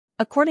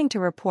According to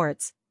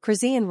reports,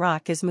 Chrisean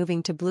Rock is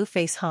moving to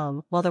Blueface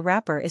home while the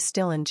rapper is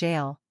still in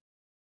jail.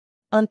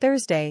 On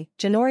Thursday,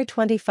 January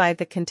 25,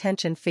 the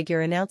contention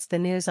figure announced the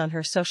news on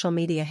her social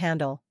media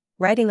handle.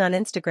 Writing on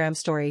Instagram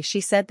story, she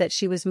said that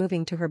she was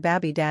moving to her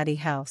baby daddy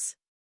house.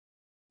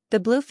 The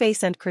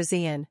Blueface and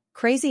Chrisean,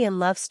 Crazy in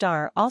Love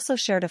star also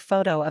shared a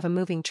photo of a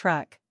moving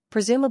truck,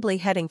 presumably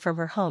heading from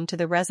her home to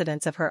the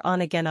residence of her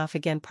on-again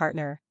off-again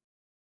partner.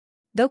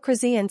 Though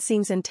Chrisean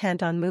seems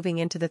intent on moving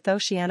into the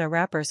Thosiana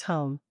rapper's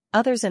home,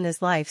 others in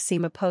his life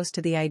seem opposed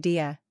to the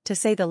idea, to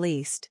say the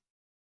least.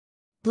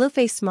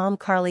 Blueface mom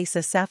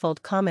Carlisa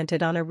Saffold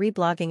commented on a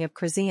reblogging of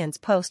Chrisean's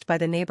post by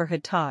the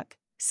Neighborhood Talk,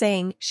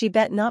 saying she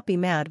bet not be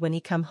mad when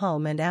he come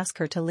home and ask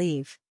her to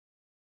leave.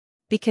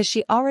 Because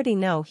she already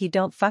know he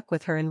don't fuck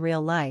with her in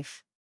real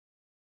life.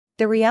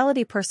 The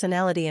reality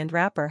personality and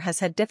rapper has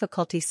had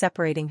difficulty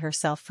separating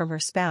herself from her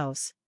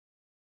spouse.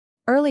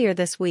 Earlier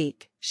this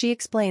week, she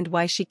explained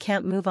why she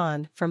can't move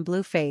on from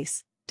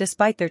Blueface,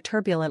 despite their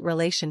turbulent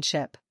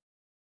relationship.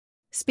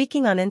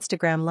 Speaking on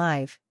Instagram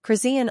Live,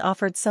 Chrisean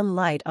offered some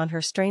light on her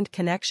strained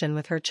connection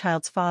with her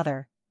child's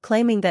father,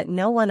 claiming that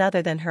no one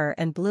other than her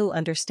and Blue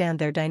understand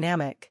their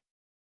dynamic.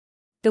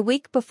 The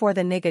week before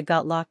the nigga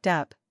got locked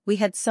up, we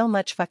had so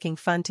much fucking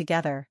fun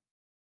together.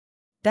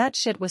 That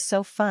shit was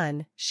so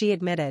fun, she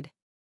admitted.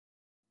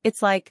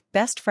 It's like,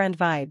 best friend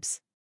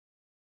vibes.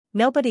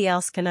 Nobody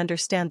else can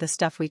understand the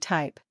stuff we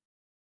type.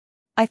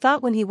 I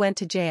thought when he went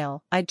to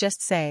jail, I'd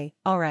just say,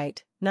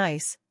 alright,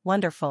 nice,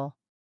 wonderful.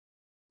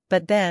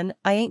 But then,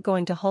 I ain't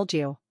going to hold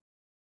you.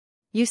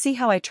 You see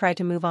how I try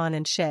to move on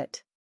and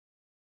shit.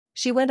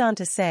 She went on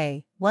to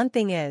say, one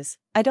thing is,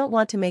 I don't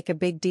want to make a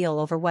big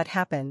deal over what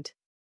happened.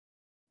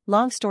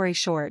 Long story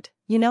short,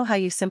 you know how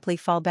you simply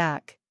fall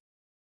back.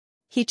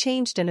 He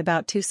changed in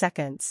about 2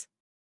 seconds.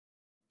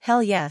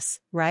 Hell yes,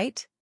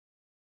 right?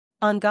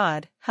 On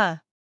God, huh?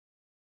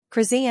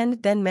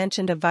 Chrisean then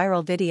mentioned a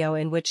viral video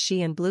in which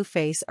she and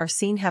Blueface are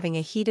seen having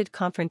a heated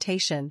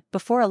confrontation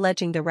before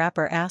alleging the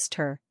rapper asked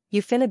her,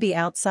 "You finna be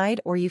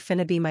outside or you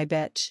finna be my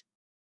bitch?"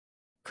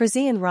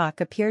 Chrisean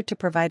Rock appeared to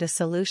provide a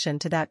solution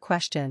to that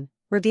question,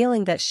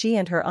 revealing that she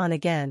and her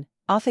on-again,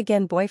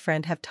 off-again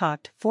boyfriend have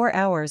talked 4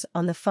 hours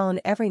on the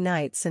phone every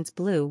night since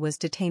Blue was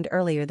detained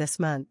earlier this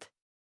month.